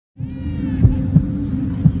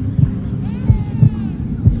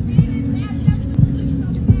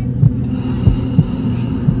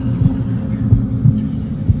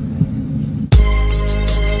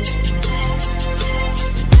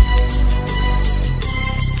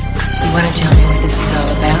You want to tell me what this is all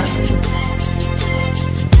about?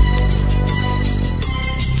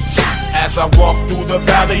 As I walk through the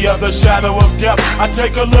valley of the shadow of death, I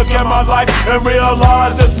take a look at my life and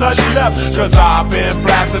realize there's nothing left. Cause I've been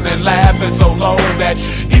blasting and laughing so long that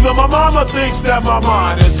even my mama thinks that my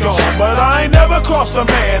mind is gone. But I ain't never crossed a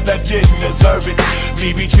man that didn't deserve it.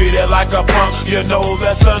 Me be treated like a punk, you know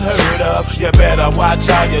that's unheard of. You better watch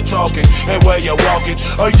how you're talking and where you're walking,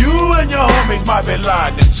 or you and your homies might be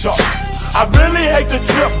lying to chalk. I really hate the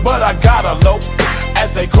trip, but I gotta low. As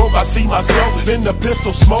they croak, I see myself in the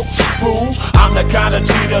pistol smoke. Fool, I'm the kind of G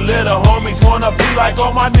the little homies wanna be like,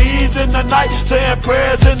 on my knees in the night, saying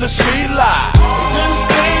prayers in the street light. Been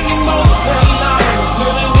spending most of their lives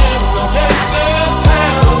living in the gangsta's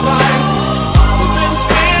paradise. We've been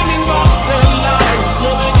spending most of their lives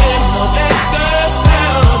living in the gangsta's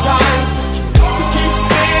paradise. We keep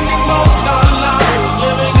spending most of our lives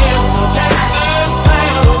living in the gangsta's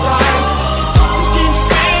paradise. We keep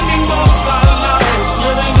spending most of our lives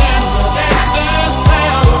living in the gangsta's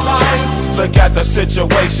paradise. Look at the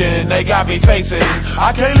situation they got me facing.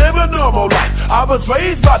 I can't live a normal life. I was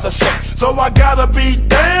raised by the state, so I gotta be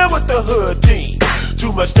down with the hood team.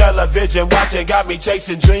 Too much television watching got me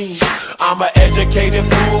chasing dreams. I'm an educated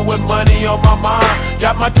fool with money on my mind.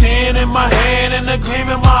 Got my tin in my hand and a gleam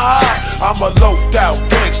in my eye. I'm a loped out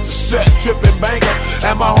gangster, set tripping banker,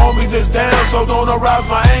 and my homies is down, so don't arouse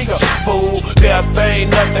my anger. Fool, death ain't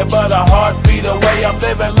nothing but a heartbeat away. I'm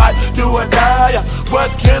living life, do or die. What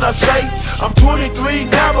can I say? I'm 23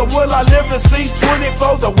 now, but will I live to see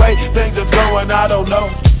 24? The way things is going, I don't know.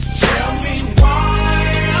 Tell me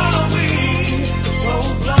why are we so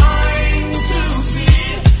blind to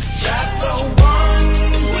see that the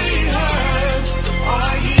ones we hurt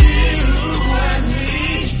are you and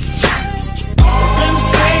me? We've been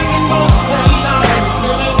spending most of our lives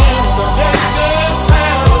living in the gangsta's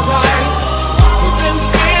paradise. We've been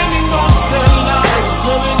spending most of our lives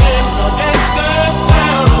living in the gangsta's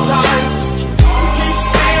paradise. We keep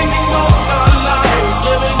spending most of our lives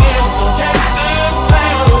living in the gangsta's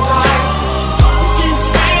paradise. We keep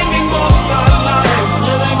spending most of our lives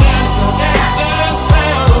living in the gangsta's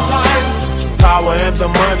paradise. Power and the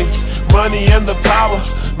money, money and the power.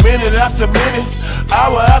 Minute after minute,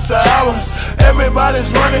 hour after hour, everybody's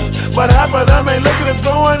running, but half of them ain't looking what's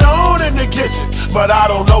going on in the kitchen. But I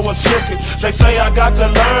don't know what's cooking. They say I got to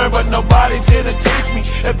learn, but nobody's here to teach me.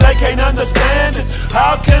 If they can't understand it,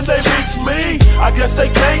 how can they reach me? I guess they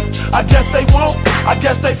can't, I guess they won't, I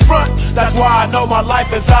guess they front. That's why I know my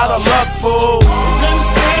life is out of luck, fool. Been